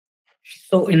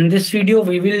So in this video,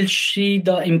 we will see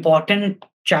the important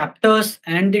chapters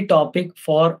and the topic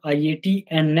for IAT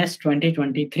and NEST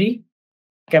 2023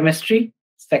 chemistry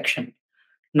section.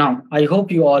 Now, I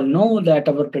hope you all know that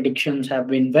our predictions have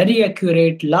been very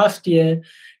accurate. Last year,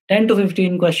 10 to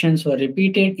 15 questions were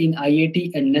repeated in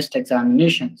IAT and NEST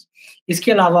examinations.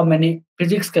 इसके अलावा मैंने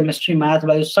physics chemistry math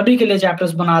bio सभी के लिए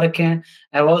chapters बना रखे हैं.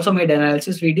 I have also made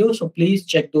analysis video, so please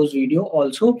check those video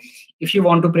also if you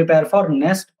want to prepare for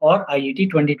NEST or IAT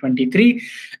 2023.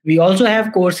 We also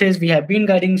have courses. We have been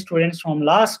guiding students from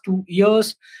last 2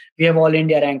 years. We have All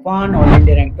India Rank 1, All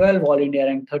India Rank 12, All India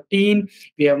Rank 13.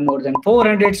 We have more than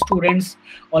 400 students,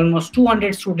 almost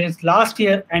 200 students last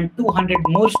year, and 200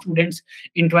 more students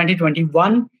in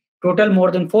 2021. Total more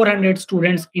than 400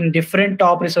 students in different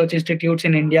top research institutes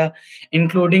in India,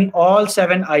 including all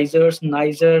 7 IISERs,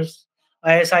 NISERs,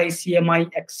 ISI, CMI,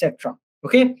 etc.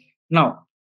 Okay, now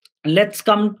let's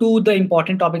come to the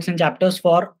important topics and chapters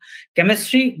for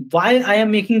chemistry. Why I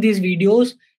am making these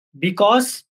videos?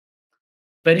 Because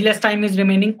very less time is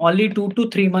remaining, only 2 to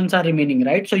 3 months are remaining,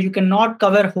 right? So you cannot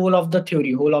cover whole of the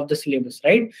theory, whole of the syllabus,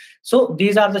 right? So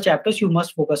these are the chapters you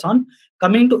must focus on.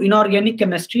 Coming to inorganic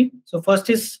chemistry, so first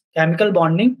is chemical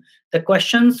bonding. The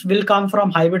questions will come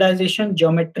from hybridization,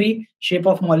 geometry, shape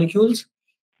of molecules,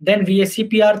 then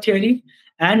VSEPR theory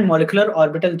and molecular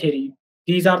orbital theory.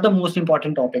 These are the most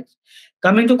important topics.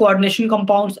 Coming to coordination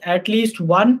compounds, at least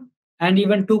 1 and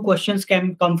even 2 questions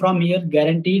can come from here,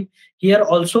 guaranteed. Here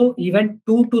also, even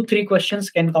 2 to 3 questions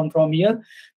can come from here.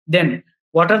 Then,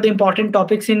 what are the important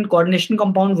topics in coordination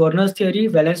compound? Werner's theory,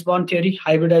 valence bond theory,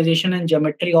 hybridization and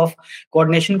geometry of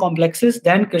coordination complexes.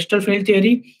 Then crystal field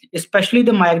theory, especially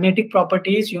the magnetic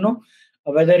properties,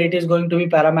 whether it is going to be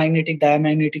paramagnetic,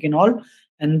 diamagnetic and all.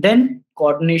 And then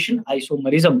coordination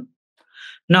isomerism.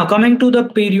 Now, coming to the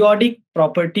periodic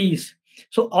properties.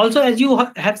 So also, as you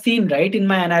have seen, right, in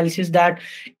my analysis, that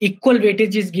equal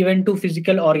weightage is given to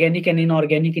physical, organic and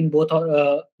inorganic in both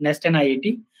NEST and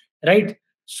IAT, right?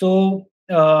 So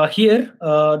here,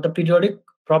 the periodic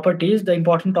properties, the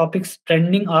important topics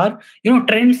trending are,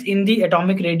 trends in the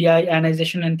atomic radii,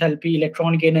 ionization enthalpy,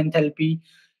 electron gain enthalpy,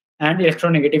 and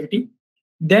electronegativity.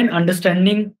 Then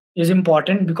understanding is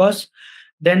important, because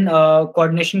then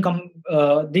coordination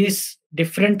these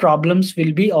different problems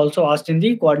will be also asked in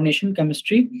the coordination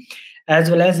chemistry as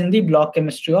well as in the block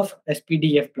chemistry of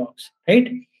SPDF blocks,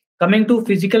 right? Coming to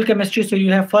physical chemistry, so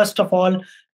you have first of all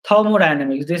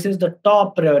thermodynamics. This is the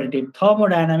top priority.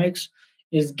 Thermodynamics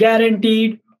is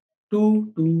guaranteed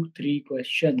 2 to 3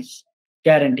 questions,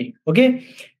 guaranteed. Okay,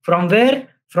 from where?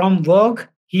 From work,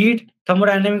 heat,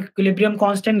 thermodynamic equilibrium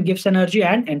constant, Gibbs energy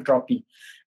and entropy.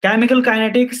 Chemical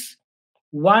kinetics,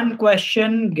 1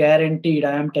 question guaranteed,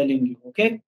 I am telling you.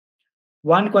 Okay,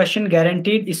 1 question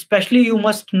guaranteed. Especially you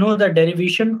must know the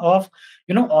derivation of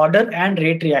order and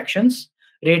rate reactions,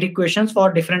 rate equations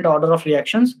for different order of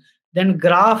reactions. Then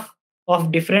graph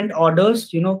of different orders,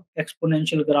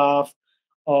 exponential graph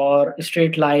or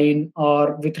straight line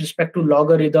or with respect to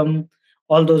logarithm,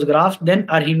 all those graphs. Then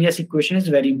Arrhenius equation is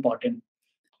very important.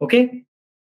 Okay,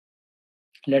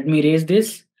 let me raise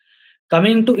this.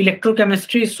 Coming to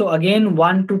electrochemistry, so again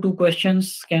 1 to 2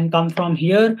 questions can come from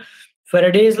here.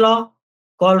 Faraday's law,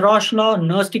 Colroche law,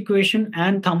 Nernst equation,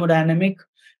 and thermodynamics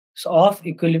of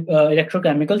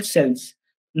electrochemical cells.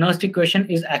 Nernst equation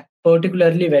is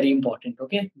particularly very important.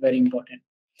 Okay, very important.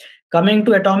 Coming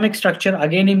to atomic structure,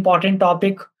 again important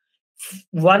topic.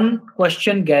 1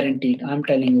 question guaranteed. I'm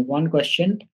telling you, 1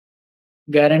 question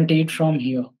guaranteed from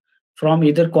here, from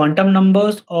either quantum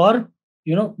numbers or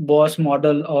Boas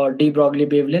model or de Broglie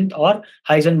wavelength or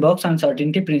Heisenberg's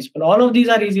uncertainty principle. All of these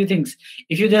are easy things.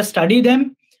 If you just study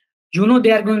them,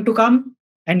 they are going to come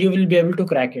and you will be able to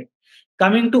crack it.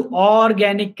 Coming to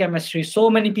organic chemistry,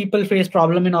 so many people face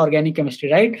problem in organic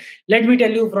chemistry, right? Let me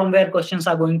tell you from where questions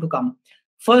are going to come.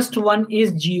 First one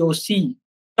is GOC,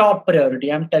 top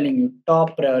priority. I'm telling you,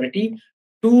 top priority.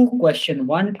 2 questions,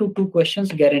 1 to 2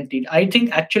 questions guaranteed. I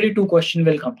think actually 2 questions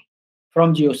will come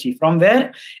from GOC. From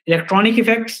where? Electronic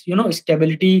effects,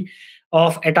 stability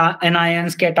of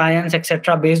anions, cations,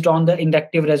 etc., based on the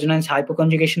inductive resonance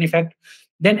hypoconjugation effect.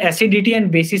 Then acidity and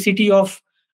basicity of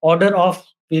order of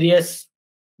various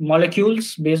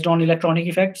molecules based on electronic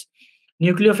effects.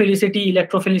 Nucleophilicity,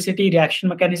 electrophilicity, reaction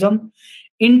mechanism.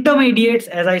 Intermediates,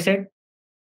 as I said.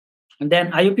 And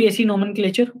then IUPAC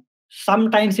nomenclature.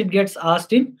 Sometimes it gets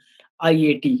asked in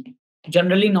IAT,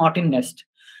 generally not in NEST.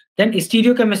 Then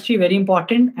stereochemistry, very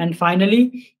important. And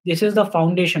finally, this is the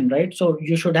foundation, right? So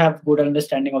you should have good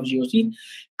understanding of GOC.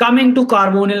 Coming to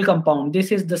carbonyl compound,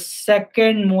 this is the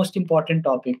second most important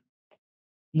topic.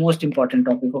 Okay, most important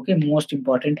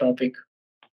topic.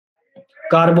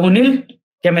 Carbonyl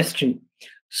chemistry.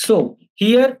 So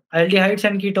here aldehydes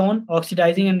and ketone,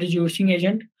 oxidizing and reducing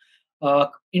agent,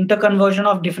 interconversion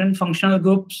of different functional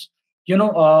groups,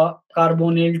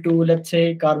 carbonyl to, let's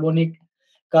say,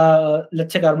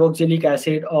 let's say carboxylic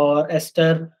acid or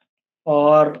ester,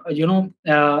 or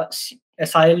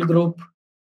acyl group,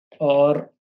 or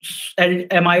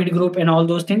amide group, and all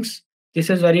those things. This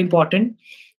is very important.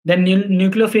 Then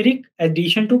nucleophilic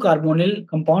addition to carbonyl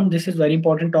compound. This is very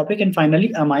important topic. And finally,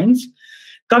 amines.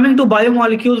 Coming to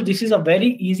biomolecules, this is a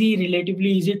very easy,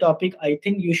 relatively easy topic. I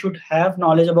think you should have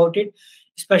knowledge about it,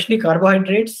 especially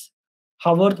carbohydrates,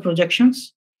 Haworth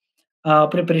projections,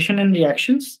 preparation and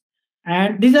reactions.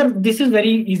 And this is very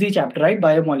easy chapter, right?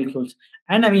 Biomolecules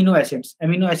and amino acids.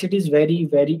 Amino acid is very,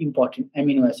 very important.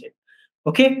 Amino acid.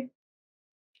 Okay.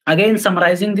 Again,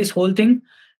 summarizing this whole thing,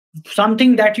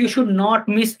 something that you should not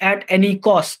miss at any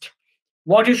cost.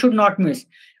 What you should not miss.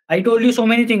 I told you so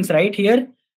many things right here.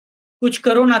 कुछ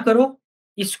करो ना करो,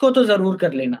 इसको तो जरूर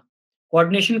कर लेना.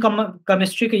 Coordination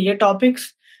chemistry के ये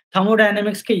टॉपिक्स,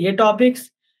 थर्मोडायनेमिक्स के ये टॉपिक्स,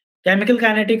 केमिकल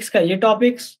काइनेटिक्स का ये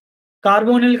टॉपिक्स,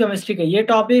 कार्बोनिल केमिस्ट्री के ये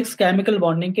टॉपिक्स, केमिकल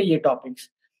बॉन्डिंग के ये टॉपिक्स.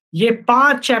 ये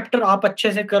 5 चैप्टर आप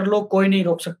अच्छे से कर लो, कोई नहीं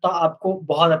रोक सकता आपको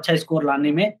बहुत अच्छा स्कोर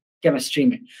लाने में केमिस्ट्री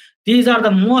में. These are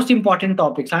the most important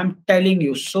topics. I'm telling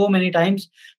you so many times.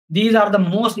 These are the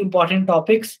most important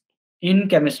topics in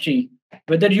chemistry.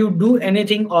 Whether you do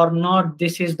anything or not,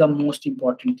 this is the most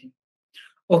important thing.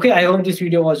 Okay, I hope this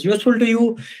video was useful to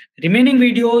you. Remaining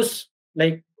videos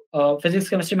like physics,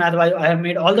 chemistry, math, bio, I have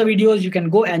made all the videos. You can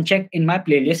go and check in my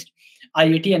playlist,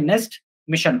 IAT and NEST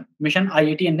mission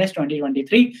IAT and NEST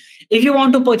 2023. If you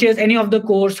want to purchase any of the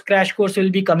course, crash course will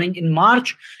be coming in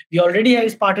March. We already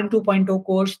have Spartan 2.0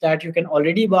 course that you can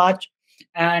already watch,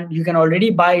 and you can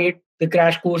already buy it. The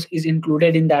crash course is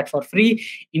included in that for free.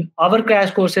 In our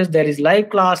crash courses, there is live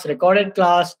class, recorded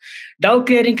class, doubt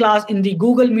clearing class in the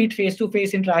Google Meet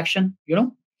face-to-face interaction,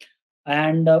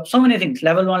 and so many things.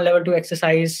 Level 1, level 2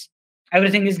 exercise,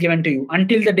 everything is given to you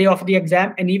until the day of the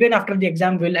exam, and even after the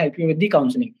exam, we'll help you with the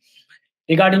counseling.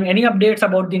 Regarding any updates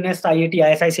about the NEST, IAT,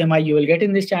 ISI, CMI, you will get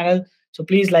in this channel. So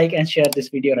please like and share this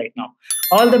video right now.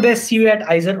 All the best. See you at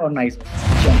IISER or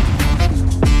NISER.